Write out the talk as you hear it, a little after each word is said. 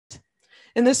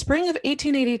In the spring of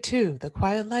 1882, the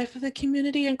quiet life of the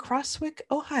community in Crosswick,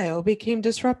 Ohio became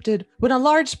disrupted when a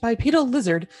large bipedal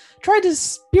lizard tried to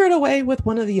spirit away with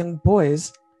one of the young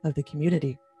boys of the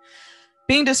community.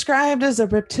 Being described as a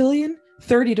reptilian,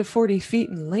 30 to 40 feet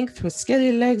in length with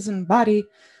scaly legs and body,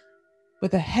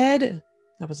 with a head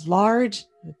that was large,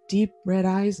 with deep red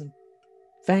eyes and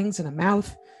fangs and a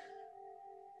mouth.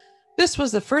 This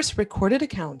was the first recorded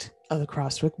account of the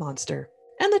Crosswick Monster.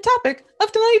 And the topic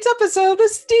of tonight's episode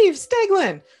was Steve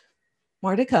Stegelin.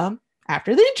 More to come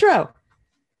after the intro.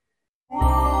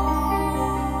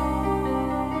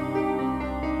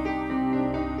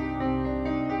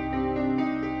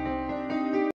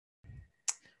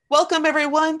 Welcome,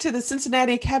 everyone, to the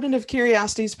Cincinnati Cabinet of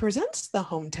Curiosities presents the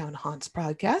Hometown Haunts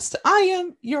podcast. I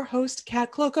am your host,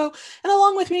 Kat Cloco, and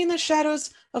along with me in the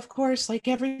shadows, of course, like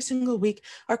every single week,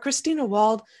 are Christina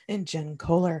Wald and Jen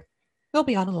Kohler. They'll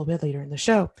be on a little bit later in the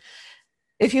show.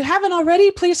 If you haven't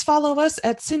already, please follow us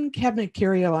at Cin Cabinet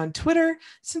Curio on Twitter,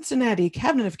 Cincy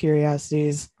Cabinet of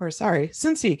Curiosities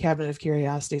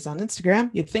on Instagram.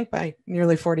 You'd think by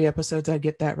nearly 40 episodes I'd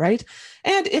get that right.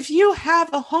 And if you have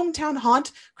a hometown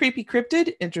haunt, creepy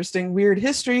cryptid, interesting weird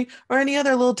history, or any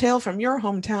other little tale from your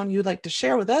hometown you'd like to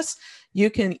share with us, you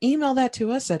can email that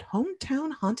to us at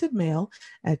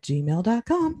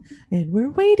hometownhauntedmail@gmail.com. And we're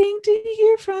waiting to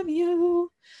hear from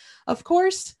you. Of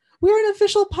course, we're an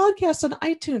official podcast on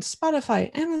iTunes,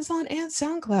 Spotify, Amazon, and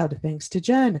SoundCloud, thanks to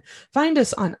Jen. Find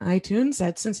us on iTunes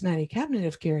at Cincinnati Cabinet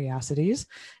of Curiosities,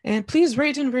 and please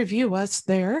rate and review us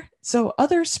there so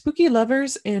other spooky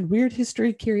lovers and weird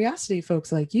history curiosity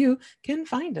folks like you can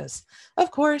find us.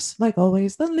 Of course, like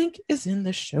always, the link is in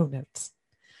the show notes.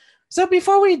 So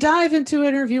before we dive into an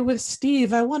interview with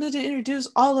Steve, I wanted to introduce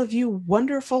all of you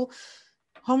wonderful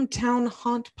Hometown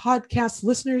Haunt podcast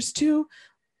listeners to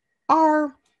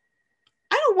our,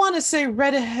 I don't want to say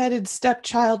red-headed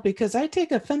stepchild because I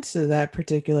take offense to that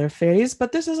particular phrase,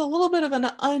 but this is a little bit of an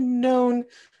unknown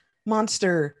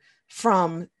monster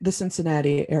from the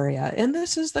Cincinnati area. And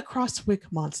this is the Crosswick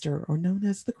Monster, or known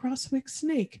as the Crosswick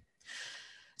Snake.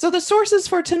 So the sources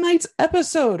for tonight's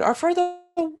episode are from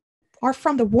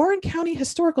the Warren County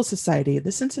Historical Society,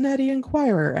 the Cincinnati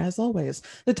Enquirer, as always,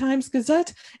 the Times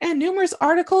Gazette, and numerous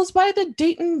articles by the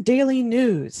Dayton Daily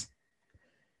News.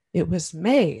 It was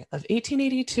May of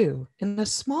 1882 in the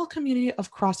small community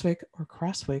of Crosswick, or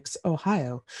Crosswicks,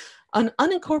 Ohio, an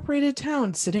unincorporated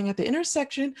town sitting at the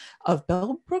intersection of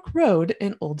Bellbrook Road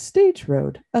and Old Stage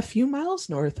Road, a few miles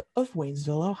north of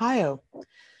Waynesville, Ohio.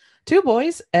 Two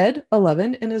boys, Ed,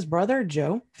 11, and his brother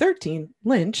Joe, 13,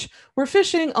 Lynch, were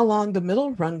fishing along the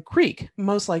Middle Run Creek,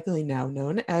 most likely now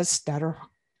known as Statterwaith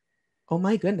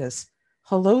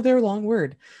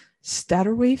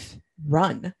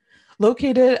Run,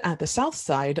 located at the south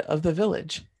side of the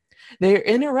village. They are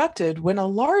interrupted when a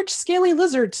large scaly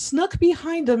lizard snuck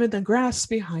behind them in the grass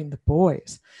behind the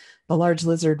boys. The large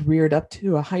lizard reared up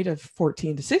to a height of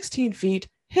 14 to 16 feet,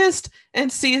 hissed,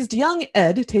 and seized young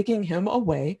Ed, taking him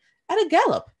away at a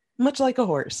gallop, much like a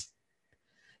horse.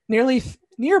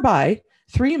 Nearby,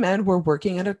 three men were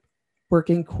working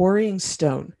quarrying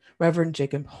stone: Reverend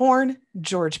Jacob Horn,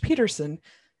 George Peterson,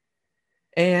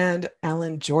 and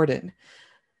Alan Jordan.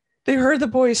 They heard the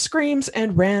boys' screams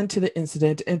and ran to the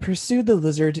incident and pursued the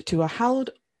lizard to a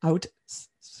hollowed-out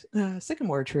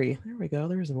sycamore tree. There we go,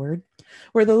 there's a word.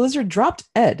 Where the lizard dropped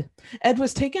Ed. Ed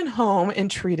was taken home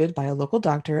and treated by a local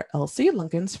doctor, L.C.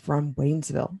 Lunkins from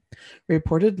Waynesville.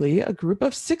 Reportedly, a group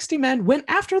of 60 men went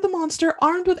after the monster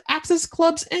armed with axes,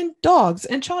 clubs, and dogs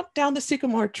and chopped down the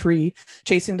sycamore tree,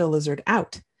 chasing the lizard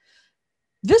out.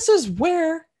 This is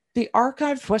where the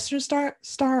archived Western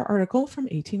Star article from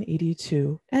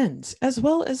 1882 ends, as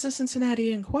well as the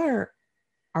Cincinnati Enquirer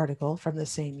article from the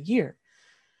same year.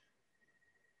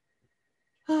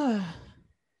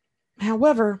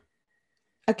 However,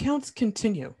 accounts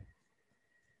continue.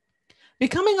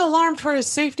 Becoming alarmed for his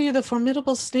safety, the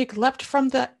formidable snake leapt from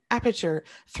the aperture,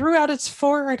 threw out its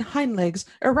fore and hind legs,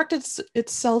 erected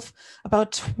itself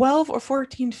about 12 or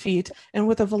 14 feet, and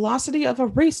with the velocity of a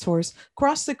racehorse,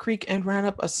 crossed the creek and ran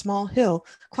up a small hill,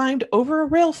 climbed over a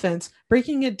rail fence,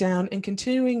 breaking it down and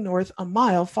continuing north a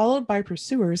mile, followed by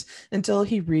pursuers until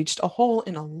he reached a hole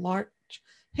in a large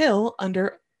hill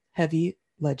under heavy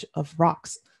ledge of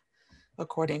rocks,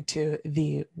 according to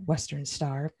the Western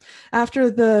Star.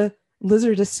 After the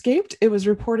lizard escaped, it was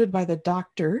reported by the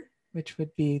doctor, which would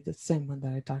be the same one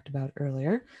that I talked about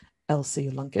earlier,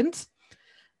 L.C. Lunkins,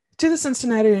 to the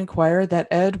Cincinnati Enquirer that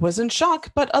Ed was in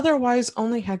shock, but otherwise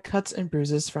only had cuts and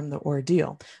bruises from the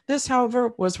ordeal. This,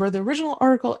 however, was where the original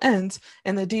article ends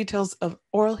and the details of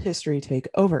oral history take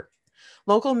over.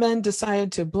 Local men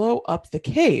decided to blow up the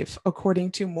cave,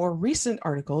 according to more recent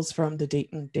articles from the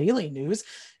Dayton Daily News.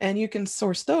 And you can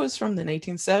source those from the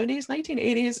 1970s,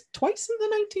 1980s, twice in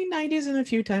the 1990s, and a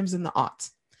few times in the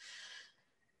aughts.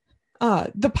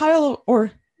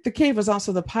 The cave was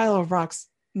also the pile of rocks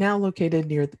now located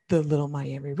near the Little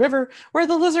Miami River, where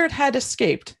the lizard had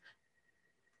escaped.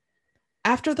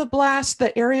 After the blast,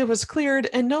 the area was cleared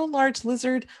and no large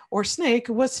lizard or snake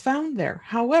was found there.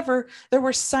 However, there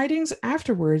were sightings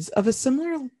afterwards of a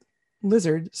similar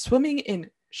lizard swimming in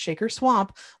Shaker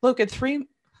Swamp, located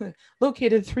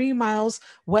 3 miles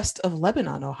west of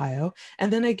Lebanon, Ohio,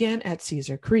 and then again at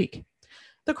Caesar Creek.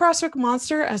 The Crosswick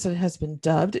Monster, as it has been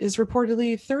dubbed, is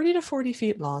reportedly 30 to 40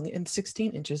 feet long and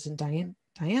 16 inches in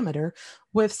diameter,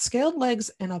 with scaled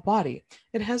legs and a body.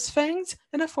 It has fangs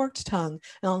and a forked tongue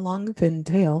and a long, thin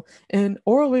tail, and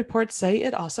oral reports say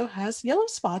it also has yellow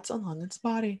spots along its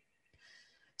body.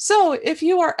 So if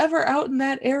you are ever out in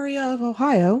that area of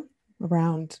Ohio,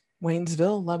 around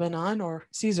Waynesville, Lebanon, or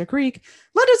Caesar Creek,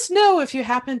 let us know if you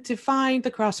happen to find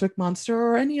the Crosswick Monster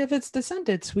or any of its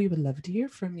descendants. We would love to hear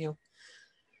from you.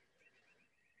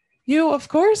 You, of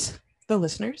course, the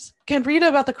listeners, can read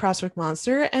about the Crosswick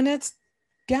Monster and its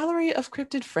gallery of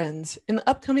cryptid friends in the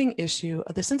upcoming issue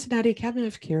of the Cincinnati Cabinet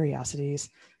of Curiosities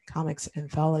comics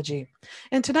anthology.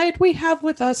 And tonight we have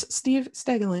with us Steve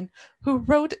Stegelin, who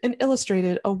wrote and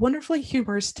illustrated a wonderfully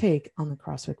humorous take on the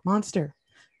Crosswick Monster.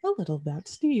 A little about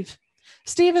Steve.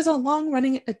 Steve is a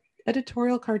long-running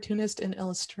editorial cartoonist and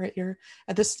illustrator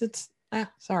at the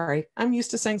I'm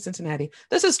used to saying Cincinnati.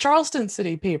 This is Charleston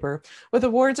City paper, with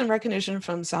awards and recognition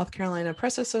from South Carolina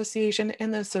Press Association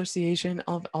and the Association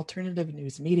of Alternative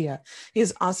News Media. He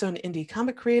is also an indie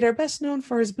comic creator, best known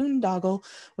for his boondoggle,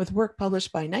 with work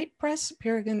published by Night Press,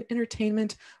 Paragon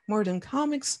Entertainment, Morden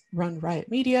Comics, Run Riot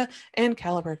Media, and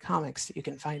Caliber Comics. You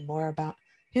can find more about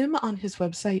him on his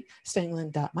website,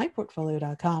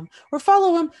 stanglin.myportfolio.com, or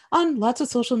follow him on lots of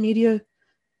social media,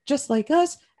 just like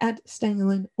us, at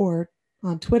Stanglin or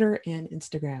on Twitter and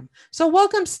Instagram. So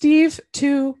welcome, Steve,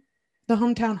 to the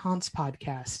Hometown Haunts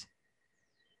podcast.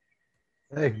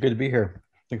 Hey, good to be here.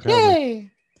 Thanks for having me.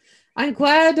 Yay! I'm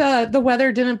glad the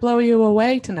weather didn't blow you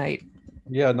away tonight.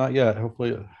 Yeah, not yet. Hopefully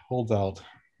it holds out.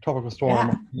 Tropical storm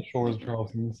on the shores of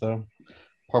Charleston, so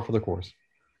par for the course.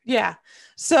 Yeah.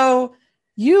 So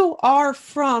you are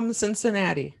from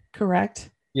Cincinnati, correct?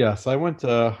 Yes, I went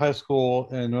to high school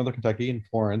in Northern Kentucky in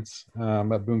Florence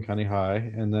at Boone County High,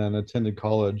 and then attended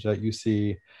college at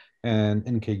UC and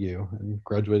NKU, and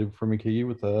graduated from NKU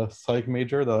with a psych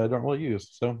major that I don't really use.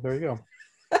 So there you go.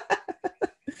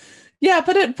 Yeah,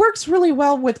 but it works really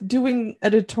well with doing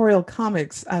editorial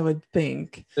comics, I would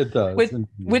think. It does.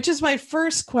 Which is my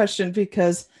first question,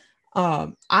 because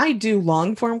I do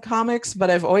long form comics, but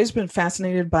I've always been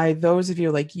fascinated by those of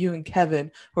you like you and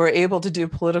Kevin who are able to do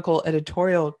political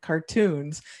editorial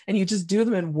cartoons, and you just do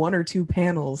them in 1 or 2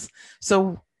 panels.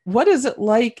 So what is it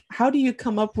like? How do you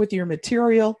come up with your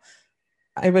material?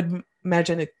 I would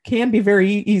imagine it can be very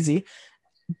easy,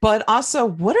 but also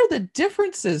what are the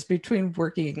differences between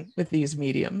working with these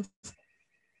mediums?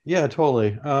 Yeah, totally.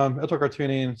 Editorial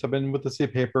cartooning. So I've been with the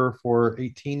City Paper for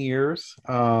 18 years.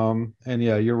 And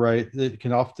yeah, you're right. It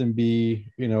can often be,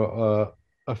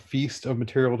 a feast of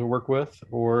material to work with,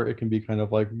 or it can be kind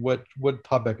of like, what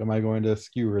topic am I going to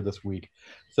skewer this week?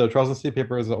 So Charleston City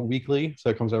Paper is a weekly,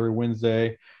 so it comes every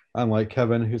Wednesday. Unlike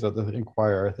Kevin, who's at the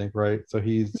Inquirer, I think, right? So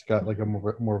he's got like a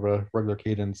more of a regular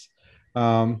cadence.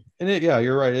 Yeah,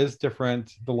 you're right. It is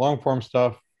different. The long form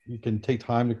stuff, you can take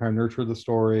time to kind of nurture the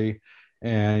story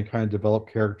and kind of develop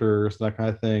characters and that kind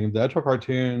of thing. The editorial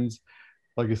cartoons,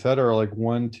 like you said, are like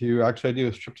 1, 2. Actually, I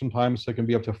do strip sometimes, so it can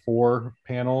be up to 4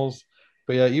 panels.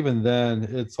 But yeah, even then,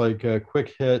 it's like a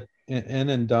quick hit, in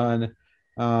and done.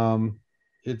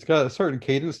 It's got a certain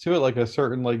cadence to it, like a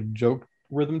certain like joke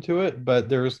rhythm to it. But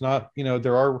there's not,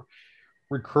 there are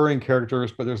recurring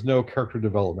characters, but there's no character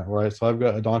development, right? So I've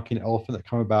got a donkey and elephant that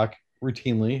come back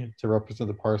routinely to represent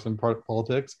the partisan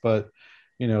politics, but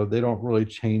they don't really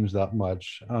change that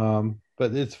much.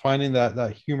 But it's finding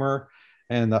that humor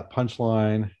and that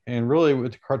punchline, and really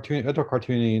with cartooning,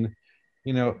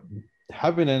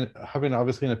 having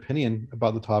obviously an opinion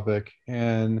about the topic,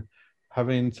 and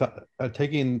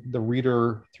taking the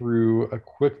reader through a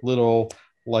quick little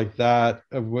like that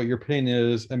of what your opinion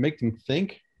is, and make them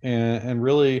think. And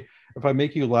really, if I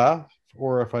make you laugh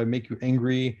or if I make you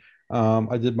angry,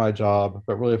 I did my job.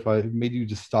 But really, if I made you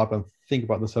just stop and think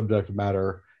about the subject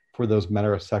matter for those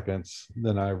matter of seconds,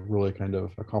 then I really kind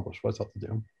of accomplished what I set to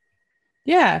do.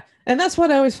 Yeah, and that's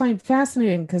what I always find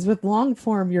fascinating, because with long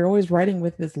form, you're always writing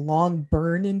with this long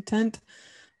burn intent.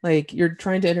 Like you're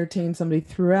trying to entertain somebody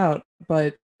throughout,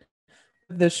 but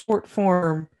the short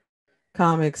form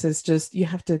comics is just you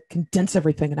have to condense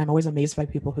everything, and I'm always amazed by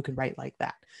people who can write like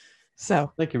that.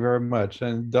 So Thank you very much.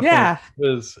 And definitely yeah,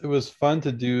 it was fun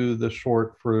to do the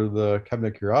short for the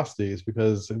Cabinet of Curiosities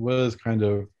because it was kind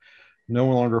of no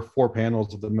longer four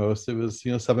panels at the most. It was,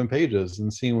 7 pages,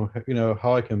 and seeing,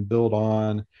 how I can build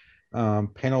on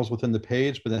panels within the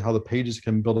page, but then how the pages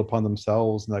can build upon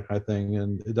themselves and that kind of thing.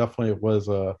 And it definitely was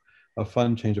a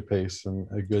fun change of pace and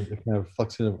a good kind of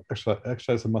flexing of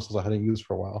exercise of muscles I hadn't used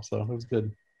for a while. So it was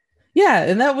good. yeah,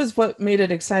 and that was what made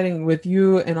it exciting with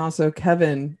you and also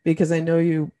Kevin, because I know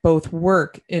you both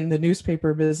work in the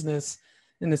newspaper business,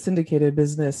 in the syndicated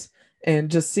business, and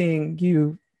just seeing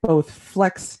you both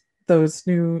flex those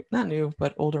new, not new,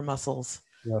 but older muscles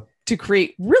Yeah. to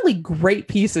create really great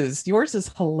pieces. Yours is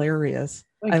hilarious.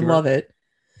 I Thank you very love much. it.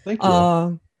 Thank you.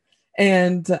 Um,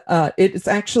 and it's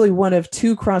actually one of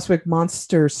two Crosswick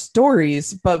Monster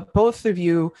stories, but both of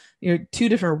you, two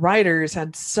different writers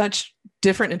had such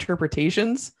different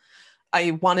interpretations.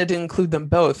 I wanted to include them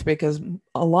both because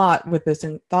a lot with this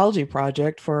anthology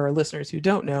project, for our listeners who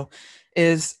don't know,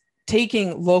 is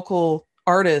taking local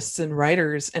artists and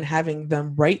writers and having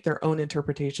them write their own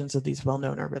interpretations of these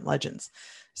well-known urban legends.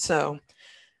 So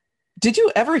did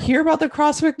you ever hear about the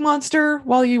Crosswick Monster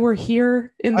while you were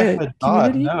here in I the had not,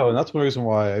 community? no, and that's one reason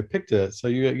why I picked it. So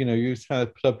you just kind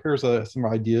of put up here's some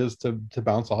ideas to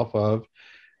bounce off of,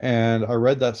 and I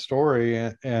read that story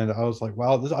and I was like,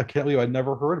 wow, this I can't believe I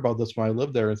never heard about this when I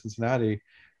lived there in Cincinnati.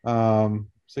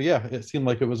 So yeah, it seemed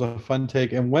like it was a fun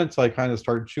take, and once I kind of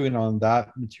started chewing on that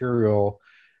material,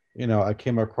 I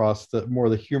came across the more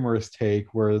the humorous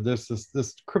take where this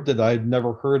cryptid I'd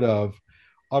never heard of.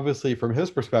 Obviously, from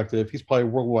his perspective, he's probably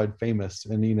worldwide famous,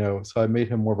 and so I made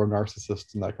him more of a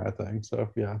narcissist and that kind of thing. So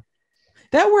yeah,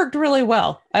 That worked really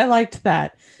well. I liked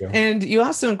that. yeah, And you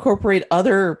also incorporate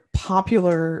other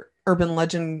popular urban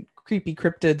legend creepy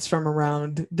cryptids from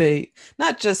around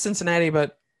not just Cincinnati,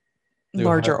 but the Ohio.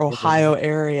 larger Ohio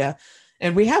area.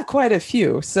 And we have quite a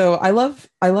few. So I love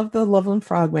the Loveland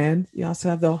Frogman. You also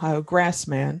have the Ohio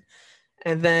Grassman.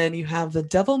 And then you have the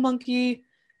Devil Monkey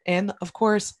and of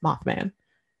course Mothman.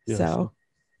 Yes, So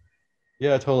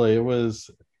yeah, totally. It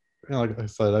was, like I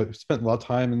said, I spent a lot of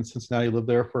time in Cincinnati, lived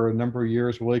there for a number of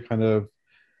years, really kind of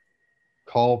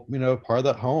call part of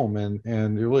that home, and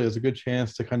it really is a good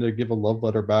chance to kind of give a love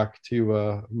letter back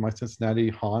to my Cincinnati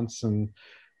haunts, and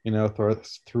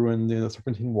through in the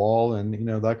Serpentine Wall, and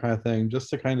that kind of thing, just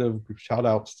to kind of shout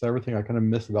outs to everything I kind of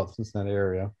miss about the Cincinnati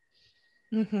area.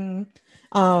 mhm.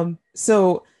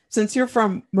 So since you're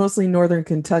from mostly northern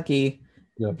Kentucky,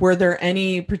 Yeah. were there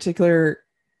any particular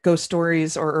ghost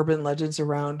stories or urban legends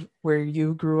around where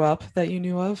you grew up that you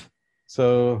knew of?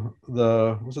 So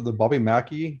the Bobby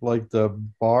Mackey, like the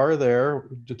bar there,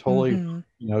 totally, Hmm.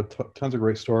 tons of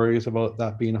great stories about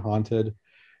that being haunted.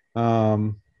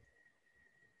 Um,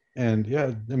 and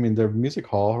yeah, I mean, their music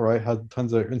hall, right, had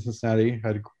tons of in Cincinnati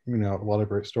had a lot of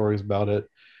great stories about it.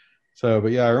 So,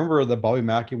 but yeah, I remember the Bobby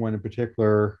Mackey one in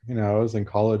particular. I was in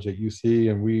college at UC,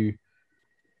 and we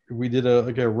did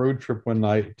a road trip one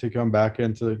night to come back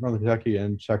into Northern Kentucky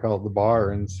and check out the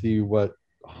bar and see what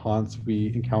haunts we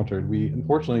encountered. We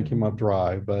unfortunately came up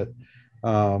dry, but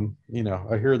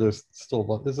I hear there's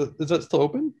still is it still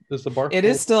open? Is the bar It still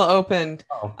is open? still open.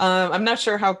 Oh, I'm not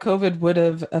sure how COVID would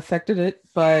have affected it,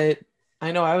 but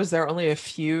I know I was there only a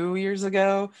few years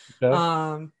ago. okay.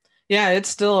 Um, yeah, it's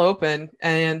still open,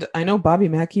 and I know Bobby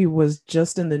Mackey was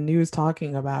just in the news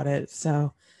talking about it.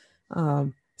 So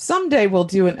someday we'll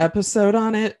do an episode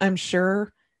on it, I'm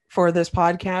sure, for this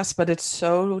podcast, but it's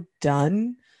so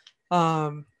done,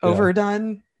 Yeah,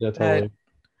 overdone yeah, that totally.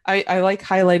 I like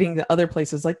highlighting the other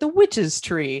places like the Witch's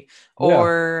Tree Yeah.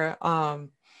 or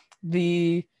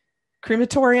the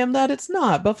crematorium that it's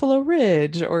not, Buffalo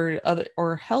Ridge or other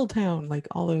or Helltown, like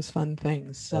all those fun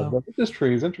things. So The Witch's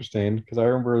Tree is interesting because I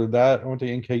remember that I went to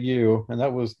NKU and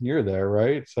that was near there,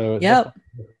 right? So it yep.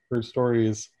 definitely heard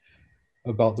stories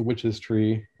about the Witch's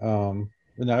Tree. And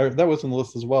that was in the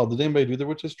list as well. Did anybody do the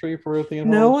Witch's Tree for the No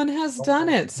anthology? one has done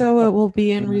it, so it will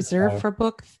be in reserve Okay, for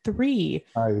book 3.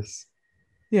 nice.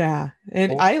 Yeah,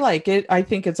 and Well, I like it. I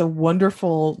think it's a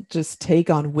wonderful just take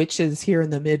on witches here in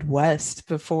the Midwest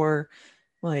before,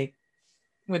 like,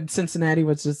 when Cincinnati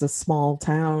was just a small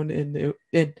town, and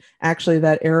it actually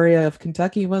that area of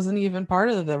Kentucky wasn't even part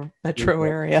of the metro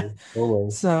area. exactly.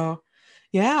 Totally. So,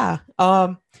 yeah.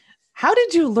 How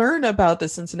did you learn about the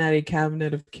Cincinnati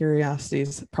Cabinet of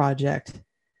Curiosities project?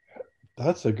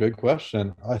 That's a good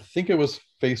question. I think it was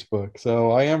Facebook.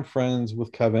 So I am friends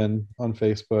with Kevin on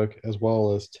Facebook as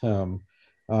well as Tim.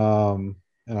 Um,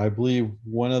 and I believe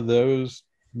one of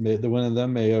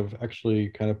them may have actually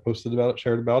kind of posted about it,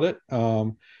 shared about it.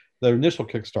 The initial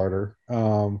Kickstarter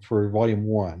for Volume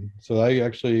One. So I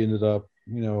actually ended up,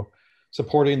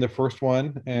 supporting the first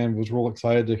one and was real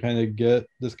excited to kind of get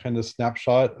this kind of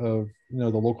snapshot of the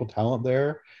local talent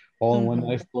there all in one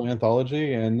nice little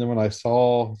anthology. And then when I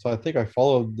think I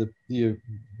followed the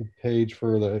page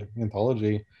for the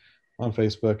anthology on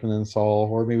Facebook, and then saw,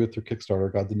 or maybe through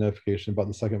Kickstarter, got the notification about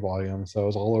the second volume. So I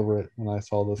was all over it when I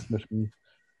saw this mission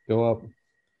go up.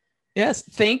 Yes,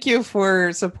 thank you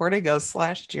for supporting us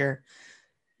last year.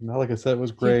 Now, like I said, it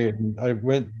was great. And I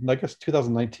went, I guess,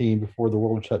 2019, before the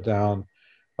world shut down.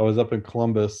 I was up in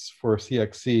Columbus for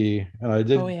CXC, and I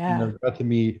did, got to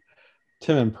meet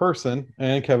Tim in person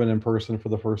and Kevin in person for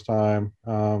the first time,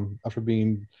 after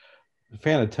being a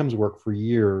fan of Tim's work for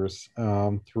years,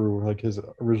 through like his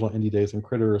original indie days and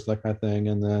Critters, that kind of thing,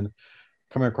 and then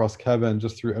coming across Kevin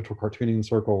just through actual cartooning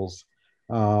circles.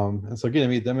 And so getting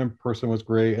to meet them in person was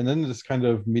great. And then just kind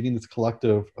of meeting this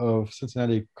collective of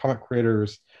Cincinnati comic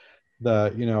creators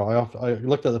that, I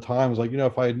looked at the time, I was like,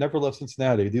 if I had never left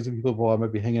Cincinnati, these are the people I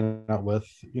might be hanging out with,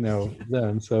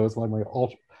 then. So it's like my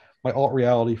alt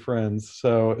reality friends.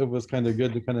 So it was kind of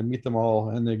good to kind of meet them all.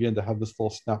 And again, to have this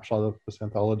little snapshot of this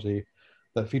anthology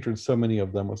that featured so many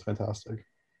of them was fantastic.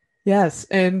 Yes,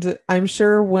 and I'm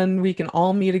sure when we can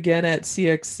all meet again at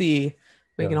CXC,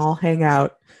 we can all hang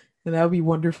out, and that would be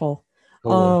wonderful.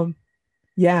 Totally.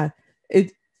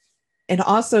 And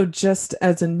also, just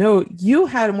as a note, you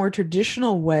had a more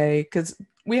traditional way, because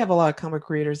we have a lot of comic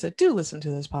creators that do listen to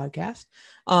this podcast.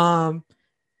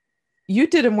 You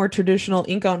did a more traditional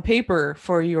ink on paper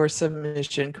for your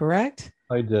submission, correct?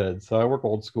 I did. So I work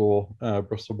old school,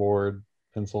 Bristol board,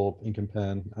 pencil, ink and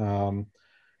pen.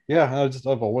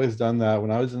 I've always done that.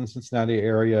 When I was in the Cincinnati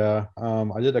area,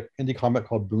 I did an indie comic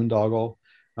called Boondoggle.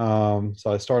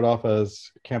 So I started off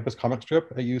as a campus comic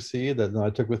strip at UC that then I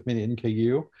took with me to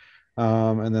NKU.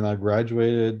 And then I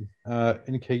graduated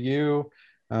NKU,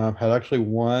 had actually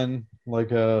won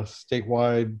like a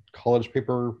statewide college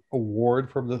paper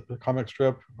award for the comic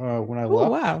strip when I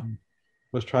left. Wow.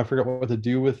 Was trying to figure out what to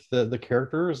do with the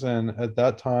characters. And at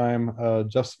that time,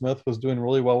 Jeff Smith was doing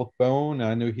really well with Bone. And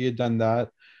I knew he had done that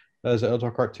as an editor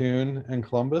cartoon in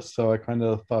Columbus. So I kind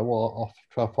of thought, well, I'll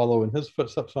try to follow in his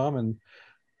footsteps some, and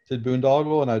did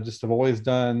Boondoggle. And I just have always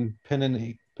done pen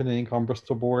and ink on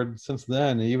Bristol board since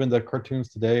then. And even the cartoons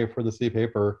today for the city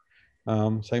paper,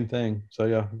 same thing. So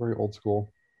yeah, very old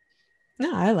school.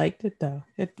 No, I liked it though.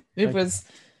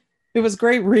 It was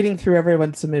great reading through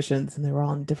everyone's submissions, and they were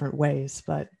all in different ways.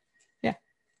 But yeah,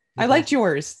 I liked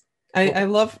yours. I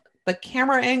love the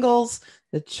camera angles,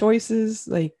 the choices,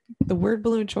 like the word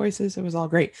balloon choices. It was all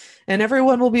great. And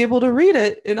everyone will be able to read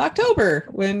it in October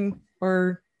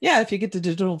if you get the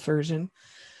digital version.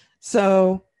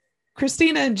 So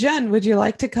Christina and Jen, would you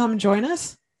like to come join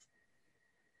us?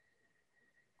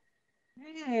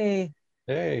 Hey.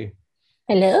 Hey.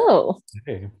 Hello.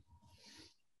 Hey.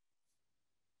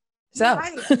 So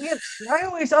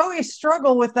I always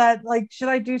struggle with that. Like, should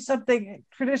I do something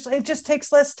traditional? It just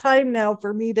takes less time now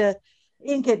for me to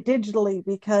ink it digitally,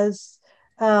 because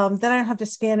then I don't have to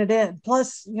scan it in.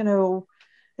 Plus,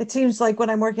 it seems like when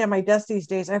I'm working on my desk these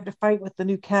days, I have to fight with the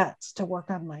new cats to work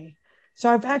on my. So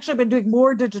I've actually been doing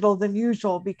more digital than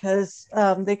usual, because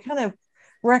they kind of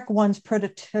wreck one's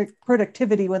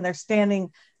productivity when they're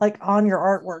standing like on your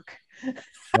artwork.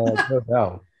 No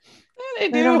doubt. They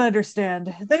don't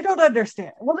understand. They don't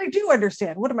understand. Well, they do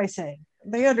understand. What am I saying?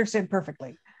 They understand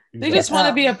perfectly. They just want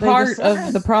to be a part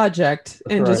of the project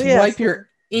and just wipe your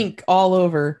ink all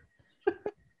over.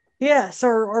 Yes,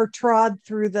 or trod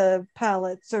through the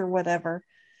palettes or whatever.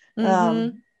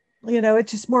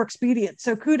 It's just more expedient.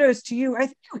 So kudos to you. I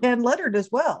think you hand lettered as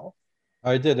well.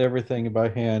 I did everything by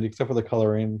hand except for the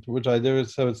coloring, which I did.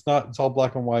 So it's all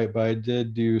black and white, but I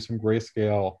did do some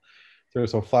grayscale.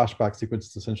 There's some flashback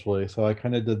sequences essentially. So I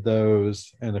kind of did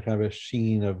those and a kind of a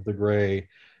sheen of the gray,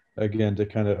 again, to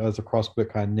kind of, as a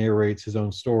Crosswick kind of narrates his own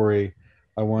story.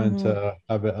 I wanted to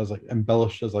have it as like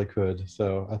embellished as I could.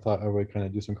 So I thought I would kind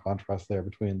of do some contrast there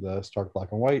between the stark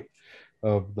black and white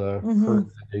of the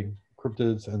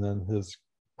cryptids and then his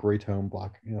gray tone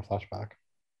black, flashback.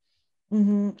 I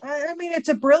mean, it's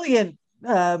a brilliant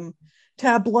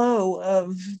tableau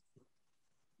of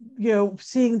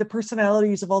seeing the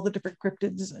personalities of all the different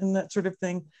cryptids and that sort of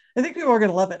thing. I think people are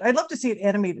going to love it. I'd love to see it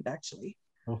animated, actually.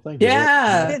 Oh, thank you.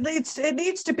 Yeah, it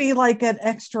needs to be like an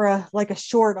extra, like a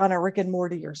short on a Rick and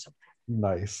Morty or something.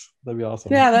 Nice, that'd be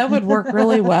awesome. Yeah, that would work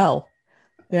really well.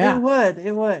 Yeah, it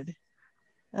would.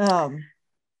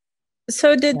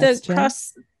 So did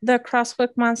the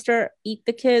Crosswick Monster eat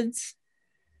the kids?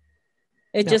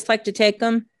 It No. just like to take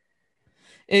them.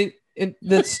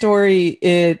 The story,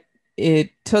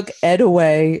 it took Ed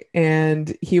away,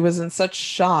 and he was in such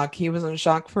shock. He was in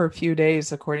shock for a few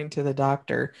days, according to the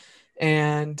doctor.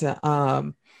 And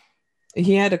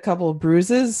he had a couple of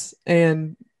bruises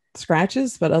and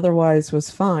scratches, but otherwise was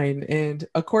fine. And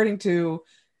according to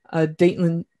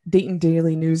Dayton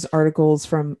Daily News articles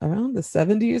from around the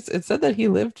 70s, it said that he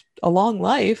lived a long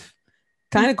life,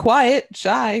 kind of quiet,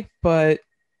 shy, but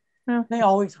They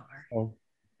always are. Oh,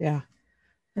 yeah.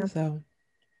 Yep. So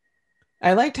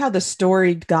I liked how the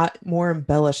story got more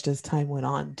embellished as time went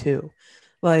on too.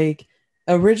 Like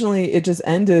originally it just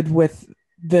ended with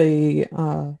the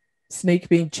snake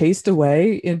being chased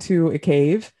away into a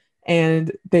cave,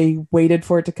 and they waited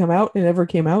for it to come out and it never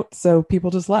came out, so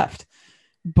people just left.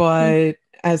 But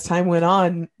as time went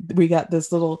on, we got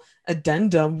this little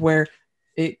addendum where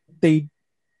they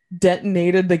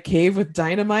detonated the cave with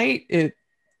dynamite.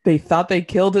 They thought they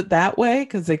killed it that way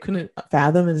because they couldn't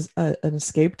fathom an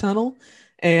escape tunnel.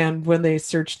 And when they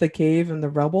searched the cave and the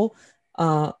rubble,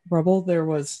 there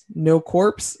was no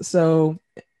corpse. So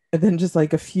then just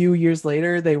like a few years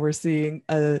later, they were seeing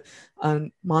a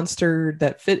monster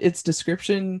that fit its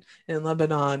description in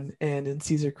Lebanon and in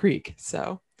Cedar Creek.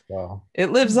 So wow.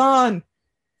 it lives on.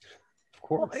 Of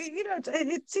course. Well,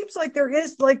 it seems like there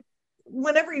is, like,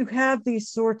 whenever you have these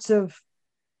sorts of,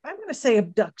 I'm going to say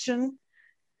abduction,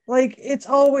 like it's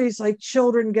always like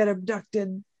children get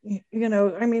abducted. I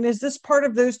mean, is this part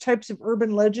of those types of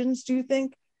urban legends, do you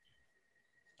think?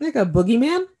 Like a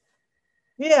boogeyman?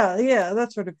 Yeah,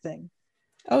 that sort of thing.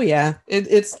 Oh yeah,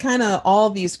 it's kind of all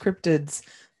these cryptids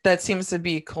that seems to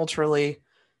be culturally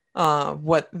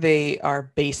what they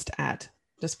are based at.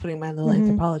 Just putting my little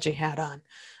anthropology hat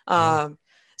on.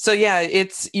 So yeah,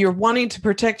 you're wanting to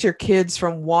protect your kids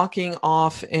from walking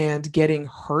off and getting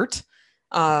hurt,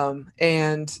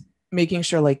 and making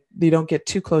sure like they don't get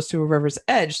too close to a river's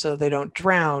edge so they don't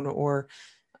drown or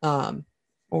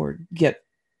get.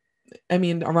 I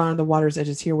mean, around the water's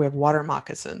edges here, we have water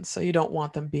moccasins, so you don't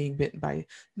want them being bitten by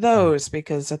those,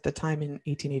 because at the time in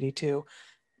 1882,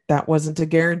 that wasn't a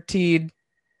guaranteed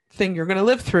thing you're going to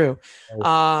live through,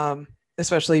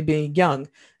 especially being young.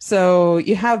 So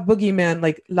you have boogeyman,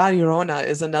 like La Llorona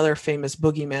is another famous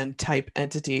boogeyman type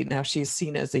entity. Now she's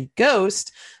seen as a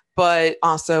ghost, but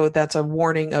also that's a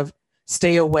warning of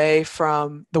stay away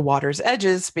from the water's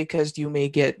edges because you may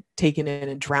get taken in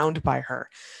and drowned by her.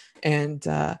 And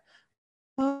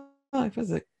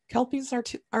Kelpies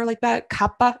are like that.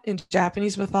 Kappa in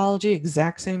Japanese mythology,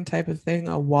 exact same type of thing,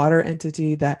 a water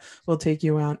entity that will take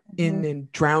you out in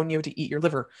and drown you to eat your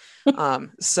liver.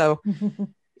 So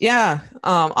yeah,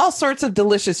 all sorts of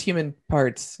delicious human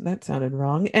parts. That sounded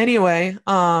wrong. Anyway,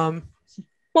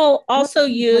 well, also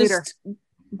used later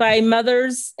by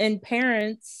mothers and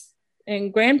parents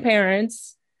and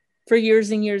grandparents for years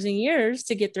and years and years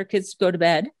to get their kids to go to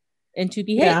bed and to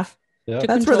behave. Yeah.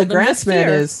 That's where the grassman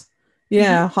is.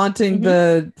 Yeah, haunting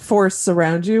the forests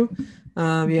around you.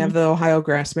 You have the Ohio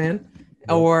grassman,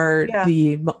 or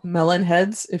the melon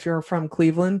heads if you're from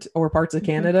Cleveland or parts of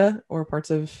Canada or parts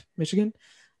of Michigan.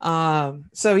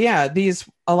 So yeah,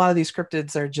 a lot of these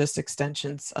cryptids are just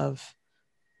extensions of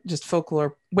just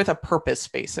folklore with a purpose,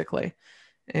 basically.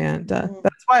 And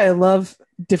that's why I love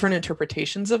different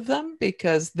interpretations of them,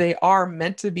 because they are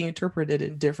meant to be interpreted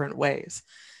in different ways.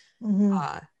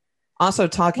 Also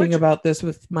talking about this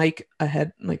with Mike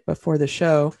ahead, like before the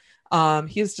show,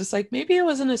 he's just like, maybe it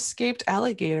was an escaped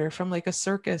alligator from like a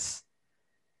circus.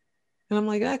 And I'm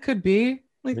like, that could be.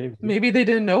 Like maybe they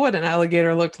didn't know what an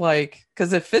alligator looked like,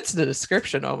 because it fits the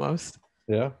description almost.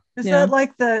 Yeah. Is that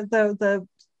like the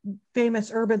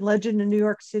famous urban legend in New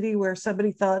York City where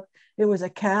somebody thought it was a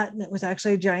cat and it was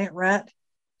actually a giant rat?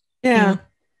 Yeah.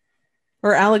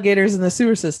 Or alligators in the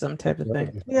sewer system type of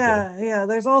thing. Yeah.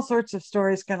 There's all sorts of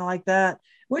stories kind of like that.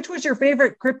 Which was your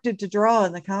favorite cryptid to draw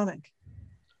in the comic?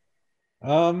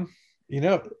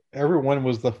 Everyone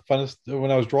was the funnest when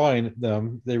I was drawing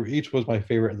them. Each was my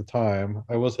favorite at the time.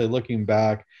 I will say, looking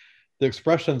back, the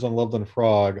expressions on Loveland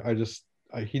Frog,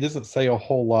 he doesn't say a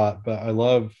whole lot, but I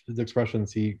love the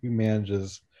expressions he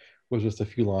manages with just a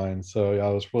few lines. So I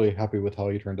was really happy with how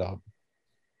he turned out.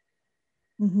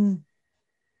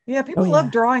 Yeah, people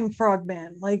love drawing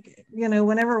Frogman. Like,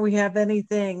 whenever we have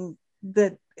anything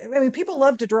people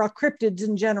love to draw cryptids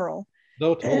in general.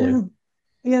 No, totally.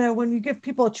 And, when you give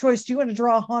people a choice, do you want to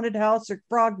draw a haunted house or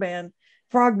Frogman?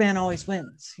 Frogman always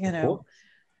wins, and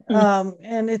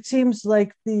it seems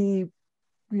like the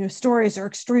stories are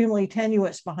extremely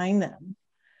tenuous behind them.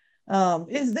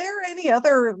 Is there any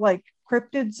other like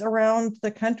cryptids around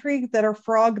the country that are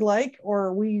frog-like, or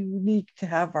are we unique to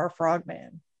have our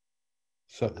Frogman?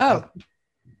 So Oh,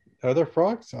 are there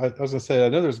frogs? I was gonna say I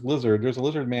know there's lizard. There's a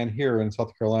lizard man here in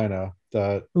South Carolina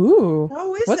that ooh.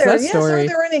 Oh, is What's there? that Yes. Are story?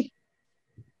 there any?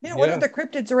 Yeah. What are yeah. the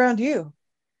cryptids around you?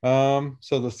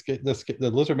 So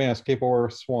the lizard man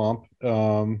skateboard swamp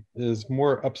is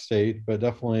more upstate, but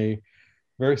definitely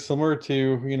very similar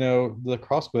to the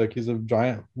Crosswick. He's a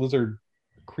giant lizard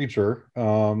creature.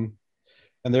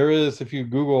 And there is, if you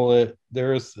Google it,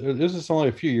 this is only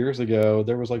a few years ago.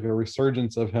 There was like a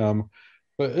resurgence of him,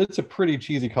 but it's a pretty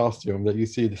cheesy costume that you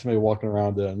see somebody walking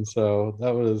around in. So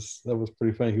that was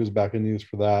pretty funny. He was back in news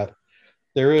for that.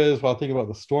 There is, while I think about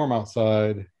the storm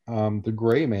outside, the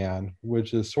Gray Man,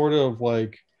 which is sort of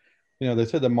like, they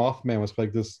said the Mothman was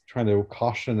like this trying to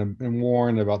caution and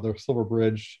warn about the Silver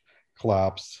Bridge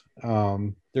collapse.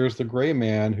 There's the Gray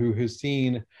Man who is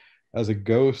seen as a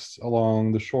ghost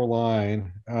along the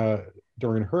shoreline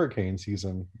during hurricane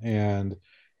season, and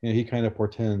he kind of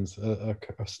portends a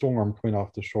storm coming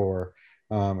off the shore,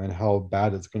 and how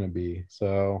bad it's going to be.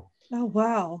 So Oh,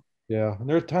 wow. yeah, and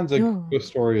there are tons of Oh. good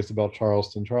stories about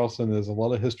Charleston. Charleston, there's a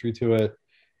lot of history to it,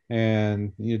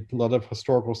 and a lot of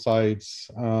historical sites.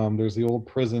 There's the old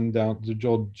prison down, the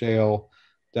old jail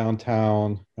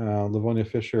downtown. Livonia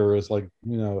Fisher is like,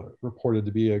 reported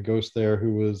to be a ghost there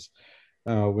who was,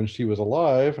 when she was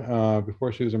alive,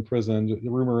 before she was imprisoned.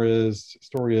 The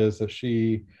story is that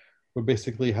she would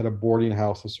basically had a boarding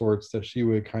house of sorts that she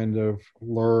would kind of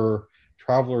lure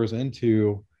travelers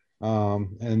into,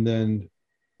 and then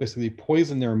basically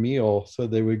poison their meal so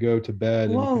they would go to bed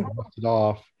and kind Whoa. of rust it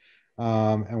off.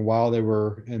 And while they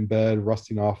were in bed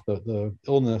rusting off the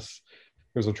illness,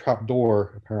 there's a trap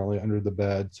door apparently under the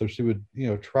bed. So she would,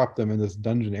 trap them in this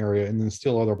dungeon area and then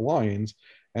steal all their belongings.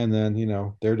 And then,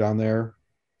 they're down there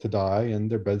to die and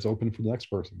their bed's open for the next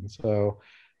person. So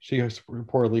she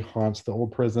reportedly haunts the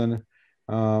old prison.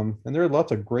 And there are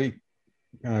lots of great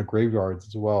graveyards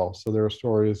as well. So there are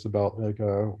stories about like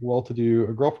a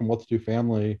girl from well-to-do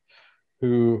family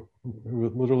who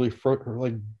literally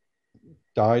like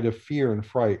died of fear and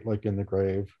fright, like in the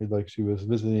grave. Like she was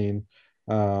visiting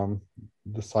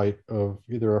the site of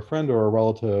either a friend or a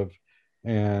relative,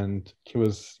 and she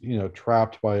was,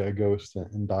 trapped by a ghost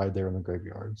and died there in the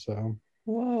graveyard. So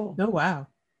Whoa. Oh, wow.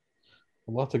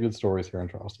 lots of good stories here in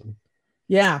Charleston.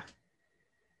 Yeah.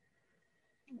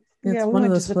 It's Yeah, we one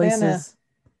of went to those Savannah. places.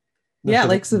 Yeah,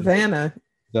 like Savannah.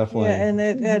 Definitely. Yeah, and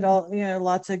it had all,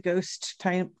 lots of ghost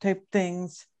type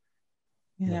things.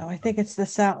 I think it's the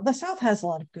South. The South has a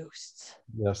lot of ghosts.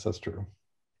 Yes, that's true.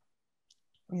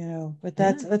 But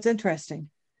that's interesting.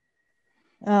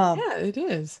 Yeah, it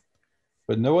is.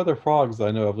 But no other frogs that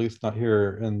I know, at least not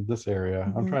here in this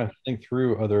area. I'm trying to think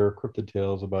through other cryptid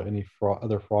tales about any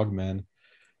other frogmen.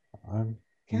 I'm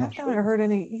I not haven't sure. heard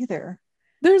any either.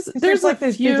 There's like a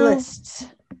those few big lists.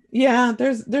 Yeah,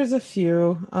 there's a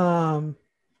few. I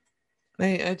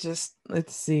just,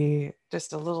 let's see,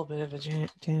 just a little bit of a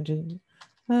tangent.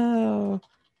 Oh,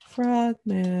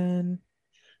 Frogman.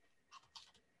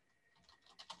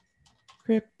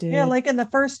 Cryptid. Yeah, like in the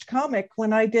first comic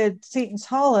when I did Satan's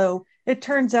Hollow, it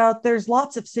turns out there's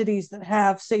lots of cities that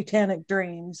have satanic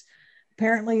dreams.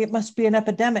 Apparently, it must be an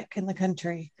epidemic in the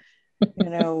country.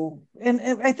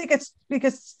 And I think it's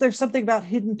because there's something about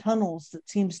hidden tunnels that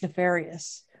seems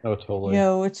nefarious. Oh, totally.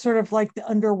 It's sort of like the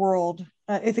underworld.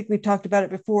 I think we talked about it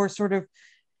before, sort of,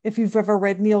 if you've ever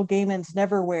read Neil Gaiman's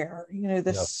Neverwhere,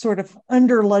 this sort of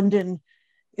under London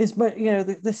is, but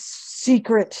the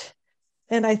secret.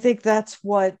 And I think that's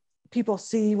what people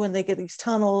see when they get these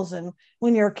tunnels. And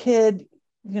when you're a kid,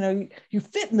 you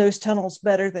fit in those tunnels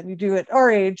better than you do at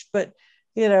our age, but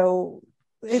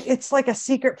it's like a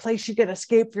secret place you can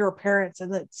escape your parents,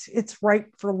 and it's right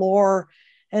for lore,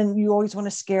 and you always want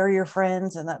to scare your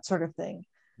friends and that sort of thing.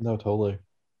 No, totally.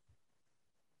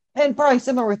 And probably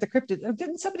similar with the cryptid.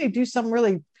 Didn't somebody do some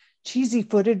really cheesy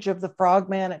footage of the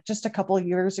Frogman just a couple of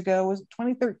years ago? Was it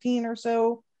 2013 or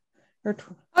so?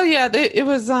 Oh yeah, it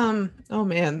was oh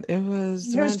man, it was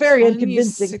very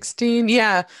unconvincing. 2016.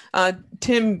 Yeah.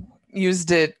 Tim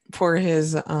used it for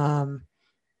his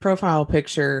profile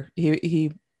picture.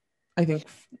 He I think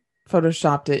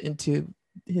photoshopped it into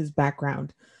his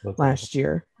background last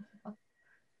year.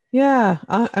 Yeah,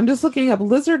 I'm just looking up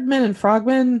lizard men and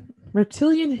frogmen,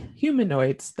 reptilian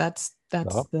humanoids. That's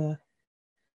what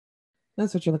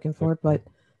you're looking for. But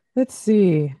let's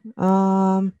see.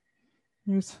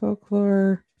 There's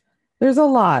folklore. There's a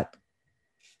lot,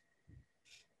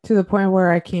 to the point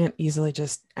where I can't easily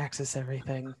just access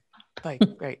everything like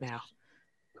right now.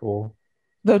 Cool.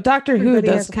 Though Doctor Everybody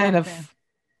Who has does a kind of Frogman.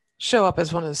 show up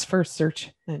as one of his first search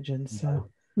engines.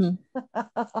 So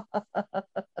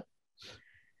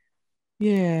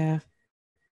yeah.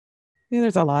 Yeah,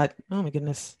 there's a lot. Oh my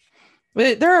goodness.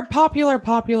 But there are popular.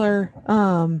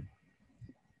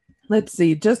 Let's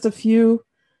see, just a few.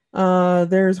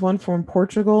 There's one from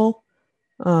Portugal.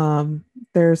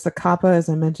 There's the Kappa, as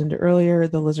I mentioned earlier,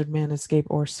 the Lizard Man Escape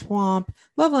or Swamp,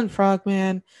 Loveland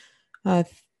Frogman,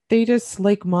 Thetis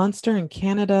Lake Monster in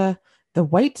Canada, the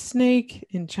White Snake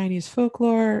in Chinese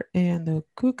folklore, and the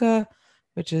Kuka,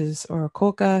 which is, or a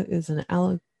Coca, is an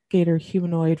alligator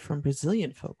humanoid from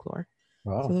Brazilian folklore.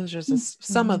 Wow. So those are just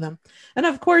some of them. And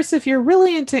of course, if you're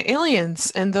really into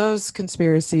aliens and those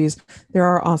conspiracies, there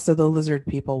are also the lizard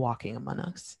people walking among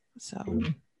us. So,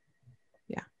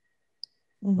 yeah.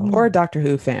 Or a Doctor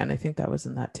Who fan. I think that was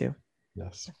in that too.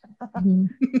 Yes. Do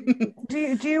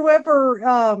you ever,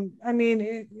 I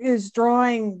mean, is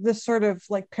drawing this sort of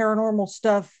like paranormal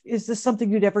stuff, is this something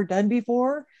you'd ever done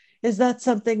before? Is that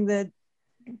something that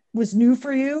was new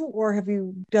for you, or have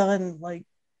you done like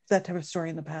that type of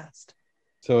story in the past?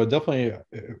 So definitely,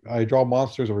 I draw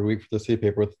monsters every week for the sea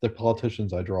paper. With the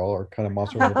politicians I draw are kind of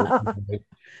monsters.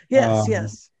 Yes,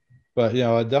 yes. But you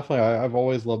know, I've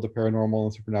always loved the paranormal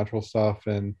and supernatural stuff.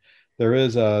 And there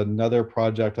is another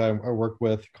project I work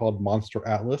with called Monster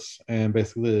Atlas, and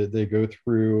basically they go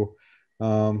through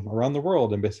around the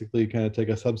world and basically kind of take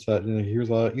a subset. And here's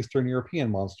Eastern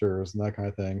European monsters and that kind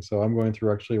of thing. So I'm going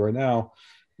through actually right now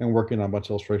and working on a bunch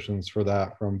of illustrations for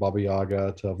that, from Baba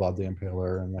Yaga to Vlad the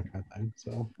Impaler and that kind of thing.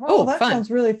 So that fun. Sounds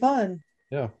really fun.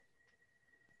 Yeah.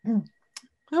 I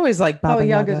always like Baba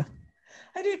Yaga.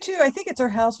 I do too. I think it's her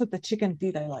house with the chicken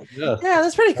feet I like. Yeah,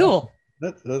 that's pretty cool.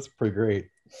 That's pretty great.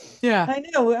 Yeah. I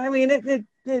know. I mean,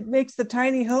 it makes the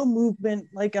tiny home movement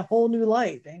like a whole new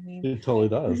light. I mean, it totally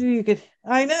does. You could,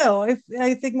 I know.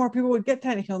 I think more people would get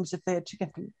tiny homes if they had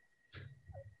chicken feet.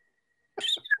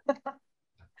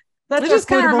 It just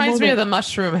kind of reminds me of the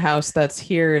mushroom house that's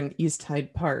here in East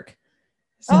Hyde Park.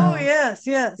 So, oh yes.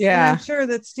 Yeah, and I'm sure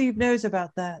that Steve knows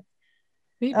about that.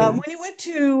 When you went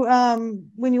to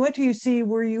UC,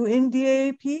 were you in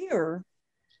DAP or?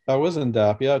 I was in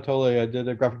DAP. Yeah, totally. I did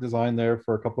a graphic design there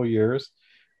for a couple of years.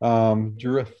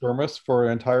 Drew a thermos for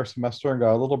an entire semester and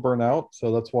got a little burnout,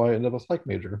 so that's why I ended up a psych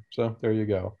major. So there you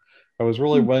go. I was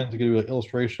really wanting to do an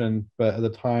illustration, but at the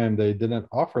time they didn't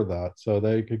offer that, so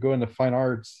they could go into fine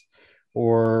arts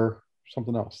or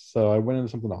something else. So I went into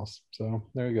something else. So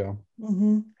there you go.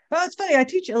 Well, it's funny. I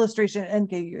teach illustration at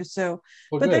NKU, so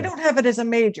but good. They don't have it as a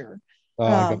major.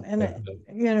 And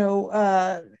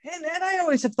I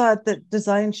always have thought that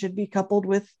design should be coupled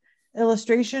with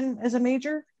illustration as a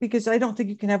major, because I don't think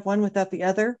you can have one without the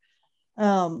other.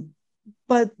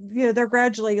 But they're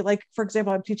gradually, like, for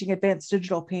example, I'm teaching advanced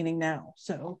digital painting now,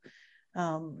 so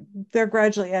they're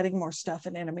gradually adding more stuff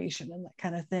in animation and that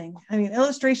kind of thing. I mean,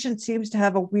 illustration seems to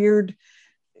have a weird,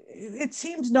 it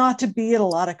seems not to be at a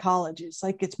lot of colleges.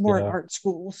 Like, it's more at art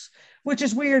schools, which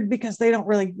is weird because they don't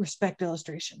really respect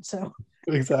illustration. So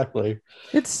exactly,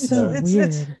 it's so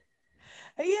weird.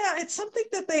 It's something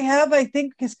that they have, I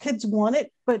think, because kids want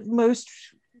it, but most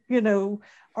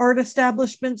art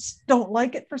establishments don't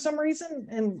like it for some reason,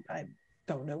 and I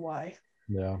don't know why.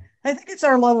 Yeah, I think it's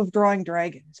our love of drawing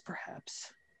dragons, perhaps.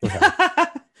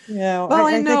 Well,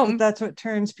 I know think that's what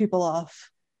turns people off.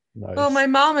 Nice. Well, my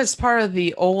mom is part of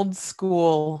the old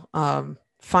school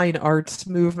fine arts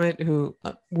movement who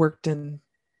worked in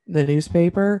the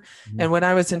newspaper. And when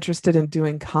I was interested in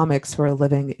doing comics for a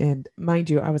living, and mind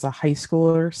you, I was a high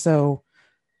schooler, so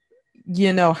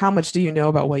how much do you know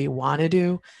about what you want to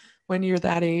do when you're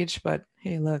that age? But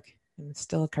hey, look, I'm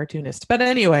still a cartoonist. But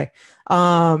anyway,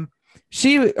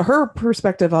 her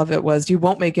perspective of it was, you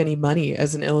won't make any money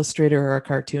as an illustrator or a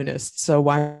cartoonist, so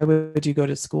why would you go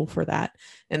to school for that?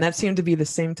 And that seemed to be the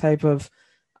same type of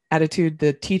attitude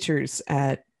the teachers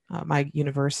at my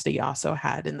university also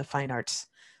had in the fine arts.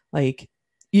 Like,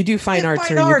 you do fine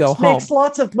arts or you go home. Makes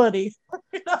lots of money.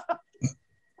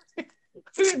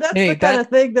 That's the kind of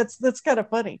thing that's kind of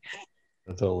funny.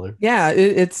 Totally. Yeah,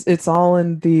 it's all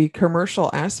in the commercial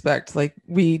aspect. Like,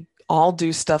 we all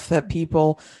do stuff that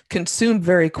people consume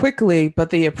very quickly, but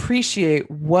they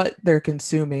appreciate what they're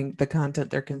consuming, the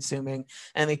content they're consuming,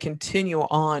 and they continue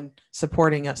on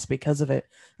supporting us because of it.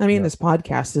 I mean, this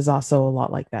podcast is also a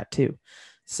lot like that too.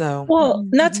 So, well,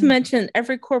 not to mention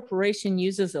every corporation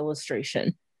uses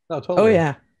illustration. Oh, totally. Oh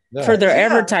yeah. For their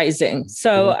advertising.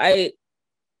 So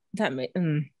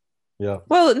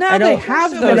Well, now they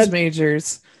have those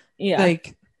majors. Yeah.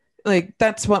 Like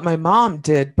that's what my mom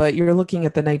did, but you're looking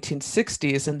at the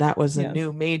 1960s, and that was a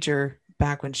new major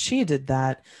back when she did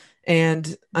that.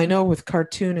 And I know with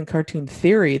cartoon and cartoon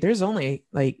theory, there's only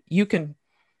a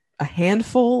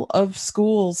handful of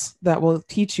schools that will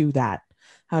teach you that,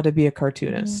 how to be a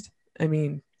cartoonist. I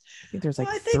mean, think there's like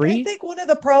I three. think one of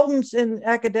the problems in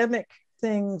academic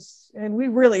things, and we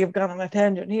really have gone on a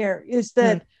tangent here, is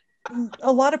that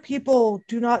a lot of people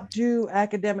do not do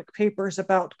academic papers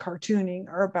about cartooning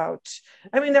or about,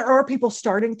 I mean, there are people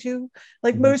starting to,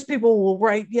 like most people will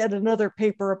write yet another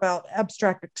paper about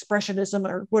abstract expressionism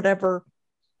or whatever.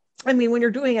 I mean, when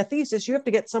you're doing a thesis, you have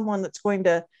to get someone that's going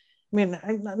to, I mean,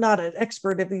 I'm not an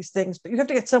expert of these things, but you have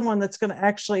to get someone that's going to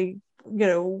actually,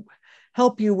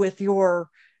 help you with your,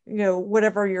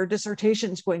 whatever your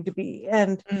dissertation is going to be.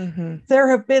 And there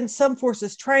have been some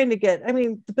forces trying to get, I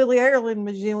mean, the Billy Ireland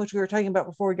Museum, which we were talking about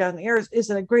before we got on the air, is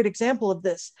a great example of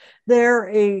this. They're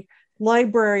a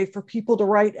library for people to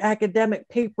write academic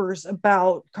papers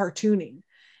about cartooning.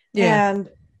 Yeah. And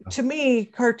to me,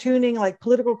 cartooning, like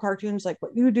political cartoons, like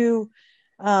what you do,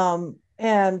 and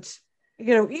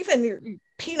even your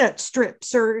peanut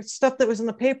strips or stuff that was in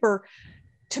the paper,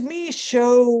 to me,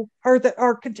 show our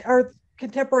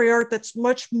contemporary art that's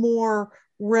much more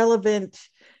relevant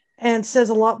and says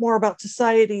a lot more about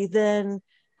society than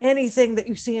anything that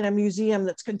you see in a museum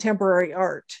that's contemporary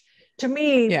art. To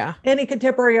me, any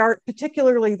contemporary art,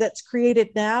 particularly that's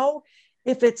created now,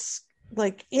 if it's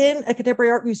like in a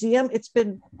contemporary art museum, it's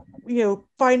been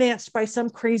financed by some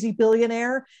crazy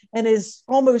billionaire and is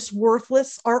almost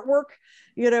worthless artwork,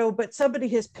 but somebody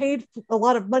has paid a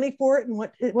lot of money for it and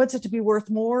wants it to be worth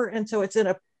more, and so it's in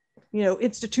a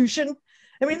institution.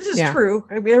 I mean, this is true.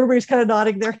 I mean, everybody's kind of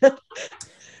nodding their head.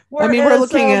 Whereas, I mean, we're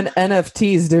looking at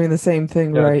NFTs doing the same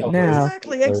thing right now.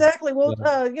 Exactly. Well,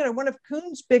 one of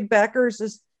Kuhn's big backers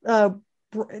is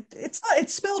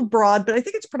it's spelled Broad, but I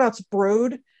think it's pronounced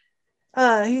Broad.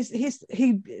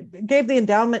 He gave the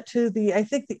endowment to the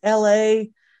LA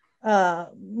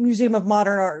Museum of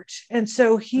Modern Art, and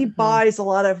so he buys a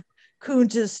lot of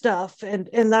Kuhn's stuff,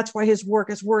 and that's why his work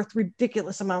is worth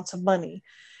ridiculous amounts of money.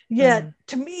 Yet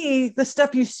to me, the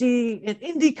stuff you see in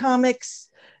indie comics,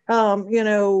 some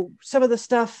of the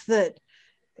stuff that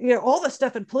all the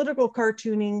stuff in political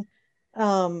cartooning,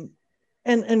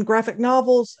 and graphic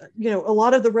novels, a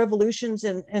lot of the revolutions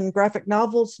in graphic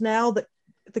novels now that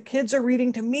the kids are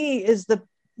reading, to me, is the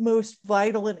most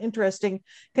vital and interesting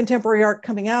contemporary art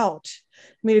coming out.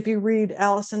 I mean, if you read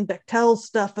Alison Bechtel's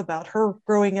stuff about her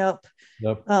growing up,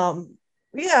 but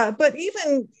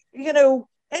even,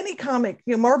 any comic,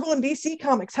 Marvel and DC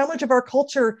comics, how much of our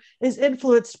culture is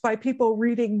influenced by people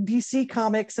reading DC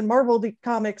comics and Marvel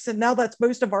comics, and now that's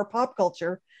most of our pop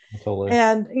culture. Totally.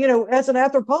 And, as an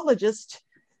anthropologist,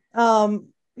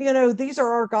 these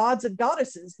are our gods and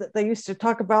goddesses that they used to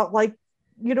talk about, like,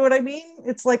 you know what I mean?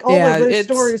 It's like all of those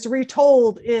stories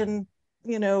retold in,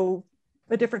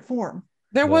 a different form.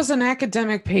 There was an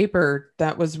academic paper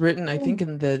that was written, I think,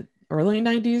 in the early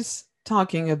 90s,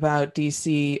 talking about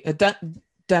DC,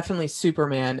 definitely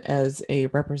Superman as a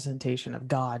representation of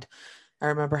God. I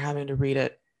remember having to read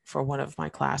it for one of my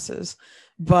classes.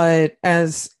 But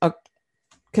as a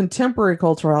contemporary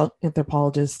cultural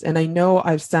anthropologist, and I know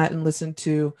I've sat and listened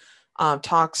to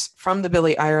talks from the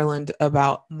Billy Ireland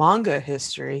about manga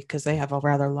history, because they have a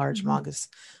rather large manga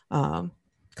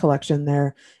collection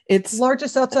there. It's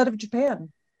largest outside of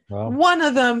Japan. Wow. One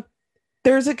of them.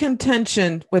 There's a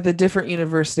contention with a different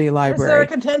university library. Is there a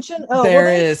contention? Oh,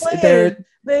 there is.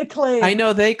 They claim. I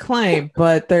know they claim,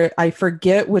 but I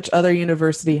forget which other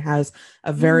university has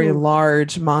a very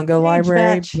large manga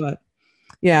library. Match. But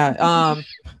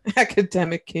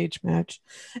academic cage match.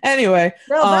 Anyway,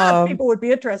 that people would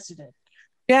be interested in.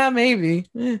 Yeah, maybe.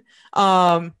 It's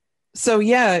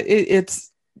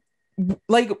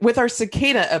like with our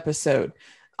cicada episode.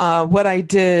 What I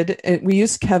did, we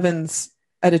used Kevin's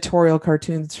editorial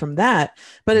cartoons from that,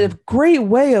 but a great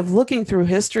way of looking through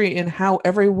history and how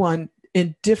everyone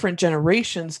in different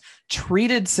generations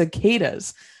treated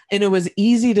cicadas. And it was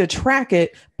easy to track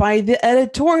it by the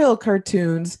editorial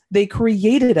cartoons they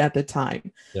created at the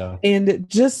time. Yeah. And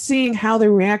just seeing how they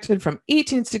reacted from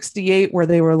 1868, where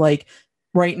they were like,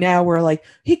 right now we're like,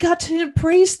 you got to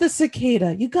embrace the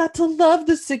cicada. You got to love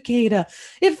the cicada.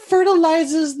 It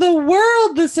fertilizes the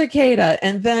world, the cicada.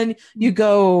 And then you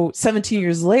go 17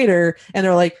 years later and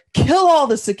they're like, kill all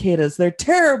the cicadas. They're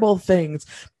terrible things.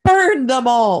 Burn them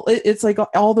all. It's like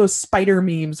all those spider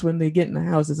memes when they get in the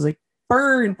houses, like,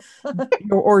 burn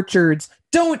your orchards.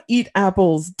 Don't eat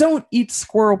apples. Don't eat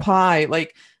squirrel pie.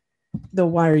 Like,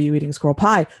 why are you eating squirrel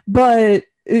pie? But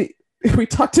we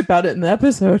talked about it in the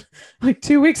episode like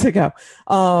 2 weeks ago.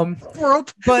 But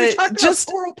just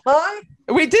squirrel pie.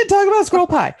 We did talk about squirrel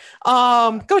pie.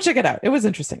 Go check it out. It was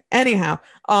interesting. Anyhow,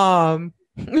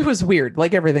 it was weird,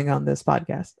 like everything on this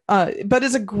podcast. But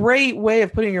it's a great way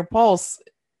of putting your pulse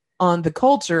on the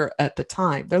culture at the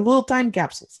time. They're little time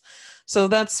capsules. So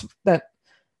that's that.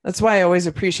 That's why I always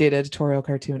appreciate editorial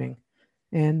cartooning.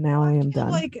 And now I am feel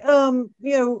done. like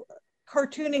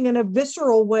cartooning in a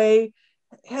visceral way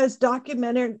has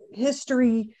documented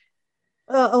history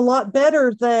a lot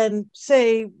better than,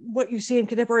 say, what you see in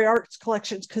contemporary arts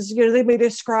collections, because they may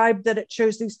describe that it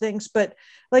shows these things, but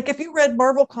like if you read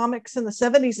Marvel comics in the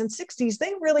 70s and 60s,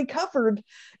 they really covered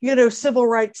civil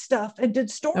rights stuff and did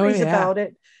stories about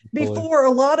it before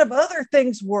a lot of other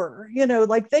things were,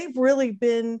 like they've really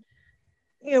been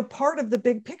part of the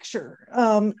big picture,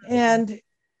 and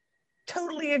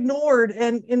totally ignored.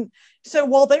 And so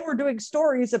while they were doing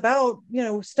stories about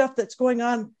stuff that's going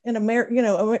on in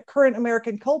current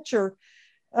American culture,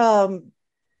 um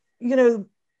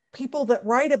people that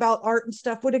write about art and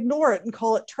stuff would ignore it and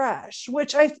call it trash,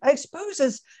 which I suppose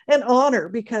is an honor,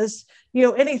 because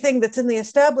anything that's in the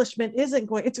establishment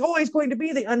it's always going to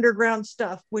be the underground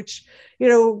stuff, which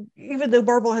even though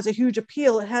Marvel has a huge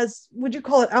appeal, it has, would you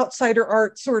call it, outsider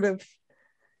art sort of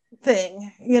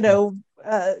thing,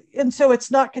 and so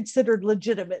it's not considered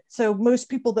legitimate. So most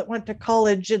people that went to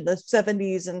college in the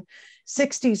 70s and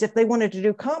 60s, if they wanted to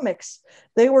do comics,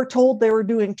 they were told they were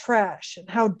doing trash, and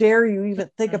how dare you even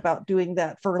think about doing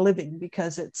that for a living,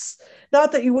 because it's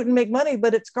not that you wouldn't make money,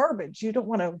 but it's garbage. You don't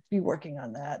want to be working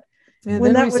on that. And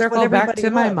then we circle back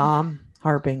to my mom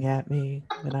harping at me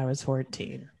when I was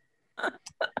 14.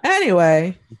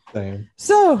 Anyway,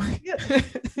 so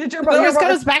it always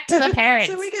goes back to the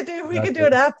parents. So we could do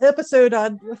an episode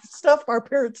on stuff our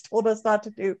parents told us not to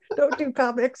do. Don't do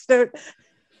comics. Don't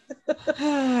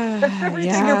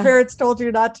everything your parents told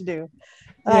you not to do.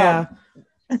 But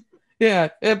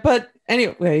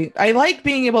anyway, I like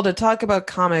being able to talk about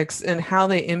comics and how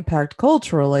they impact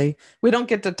culturally. We don't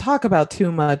get to talk about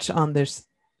too much on this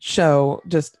show,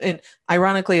 and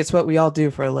ironically it's what we all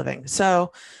do for a living.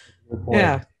 So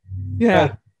yeah.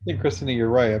 I think, Christina, you're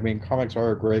right. I mean, comics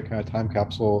are a great kind of time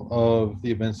capsule of the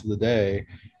events of the day,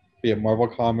 be it Marvel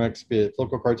comics, be it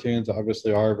local cartoons,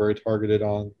 obviously are very targeted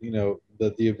on,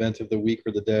 the event of the week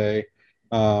or the day.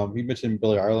 You mentioned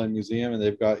Billy Ireland Museum, and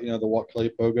they've got, the Walt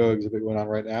Kelly Pogo exhibit going on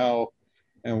right now.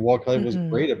 And Walt Kelly was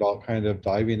great about kind of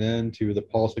diving into the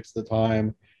politics of the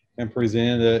time and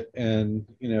presenting it in,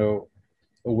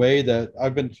 a way that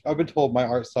I've been told my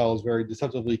art style is very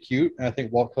deceptively cute, and I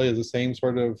think Walt Clay is the same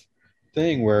sort of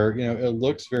thing, where it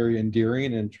looks very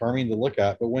endearing and charming to look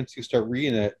at, but once you start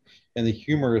reading it and the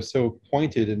humor is so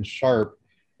pointed and sharp,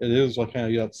 it is like kind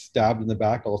of, you got stabbed in the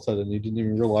back all of a sudden. You didn't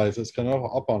even realize it's kind of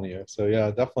up on you. So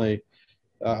yeah, definitely.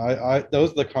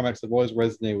 Those are the comics that always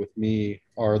resonate with me,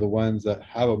 are the ones that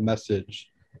have a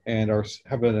message and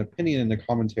have an opinion in the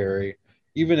commentary,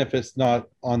 even if it's not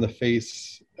on the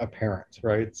face apparent,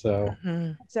 right? So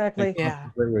exactly, yeah,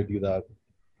 a great way to do that.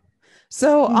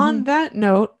 So on that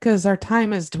note, because our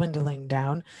time is dwindling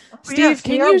down, Steve,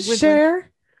 can you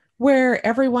share where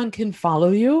everyone can follow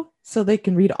you so they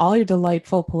can read all your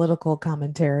delightful political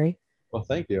commentary? Well,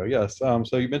 thank you. Yes. So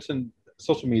you mentioned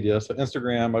social media. So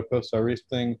Instagram, I post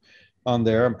everything on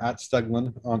there. I'm at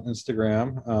Stegelin on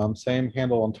Instagram. Same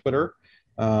handle on Twitter.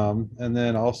 And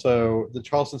then also the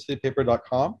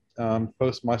charlestoncitypaper.com.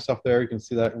 Post my stuff there. You can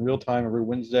see that in real time every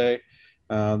Wednesday.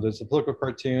 There's a political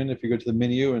cartoon. If you go to the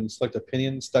menu and select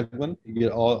Opinion Stegelin, you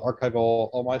get archive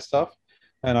all my stuff.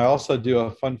 And I also do a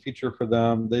fun feature for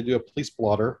them. They do a police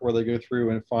blotter where they go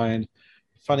through and find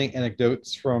funny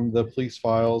anecdotes from the police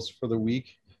files for the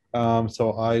week.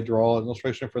 So I draw an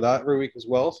illustration for that every week as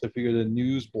well. So if you go to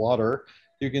News Blotter,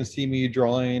 you can see me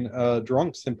drawing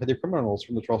drunks and petty criminals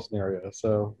from the Charleston area.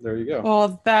 So there you go.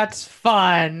 Oh, that's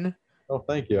fun. Oh,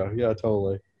 thank you. Yeah,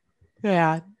 totally.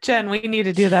 Yeah. Jen, we need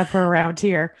to do that for around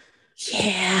here.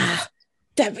 Yeah.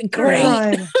 That'd be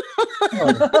great.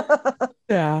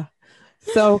 Yeah.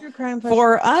 So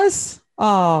for us,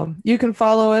 you can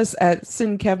follow us at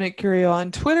Sin Cabinet Curio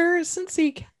on Twitter,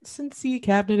 Cincy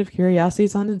Cabinet of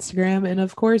Curiosities on Instagram, and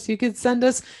of course you can send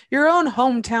us your own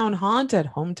hometown haunt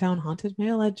at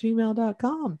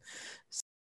hometownhauntedmail@gmail.com.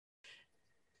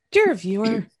 Dear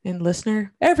viewer and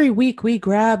listener, every week we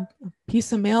grab a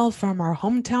piece of mail from our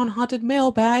hometown haunted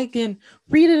mailbag and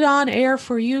read it on air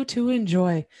for you to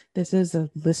enjoy. This is a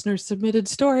listener submitted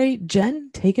story. Jen,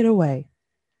 take it away.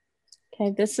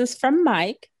 Okay, this is from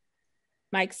Mike.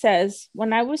 Mike says,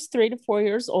 when I was 3 to 4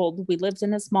 years old, we lived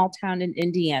in a small town in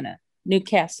Indiana,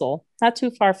 Newcastle, not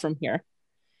too far from here.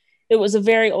 It was a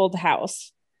very old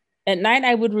house. At night,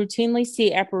 I would routinely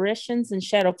see apparitions and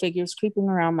shadow figures creeping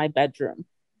around my bedroom.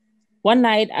 One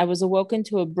night, I was awoken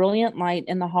to a brilliant light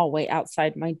in the hallway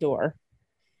outside my door.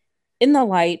 In the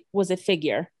light was a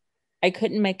figure I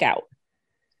couldn't make out.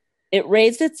 It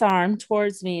raised its arm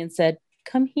towards me and said,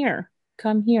 "Come here,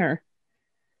 come here."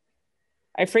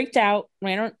 I freaked out,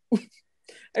 ran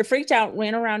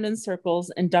around in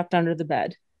circles and ducked under the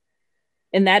bed.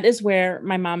 And that is where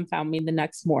my mom found me the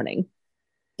next morning.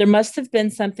 There must have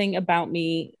been something about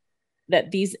me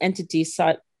that these entities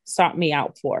sought me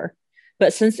out for.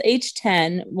 But since age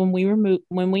 10, when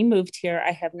we moved here,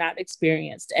 I have not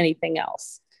experienced anything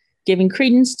else, giving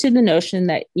credence to the notion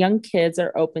that young kids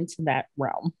are open to that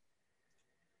realm.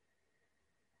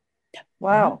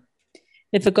 Wow.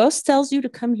 If a ghost tells you to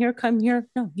come here,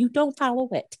 no, you don't follow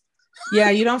it.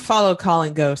 Yeah, you don't follow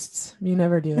calling ghosts. You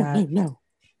never do that. No.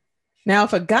 Now,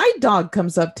 if a guide dog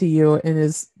comes up to you and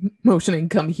is motioning,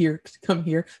 come here,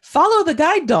 follow the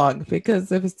guide dog,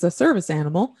 because if it's a service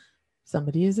animal,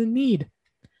 somebody is in need.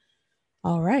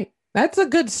 All right. That's a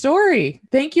good story.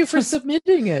 Thank you for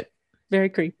submitting it. Very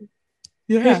creepy.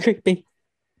 Yeah. Very creepy.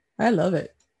 I love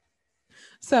it.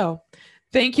 So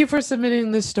thank you for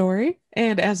submitting this story.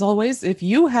 And as always, if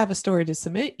you have a story to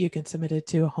submit, you can submit it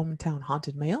to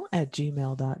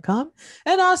hometownhauntedmail@gmail.com.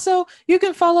 And also, you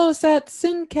can follow us at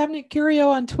Sin Cabinet Curio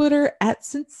on Twitter, at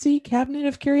Cincy Cabinet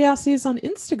of Curiosities on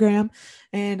Instagram.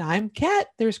 And I'm Kat.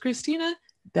 There's Christina.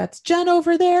 That's Jen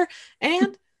over there.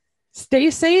 And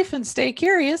stay safe and stay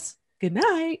curious. Good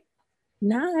night.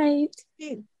 Night.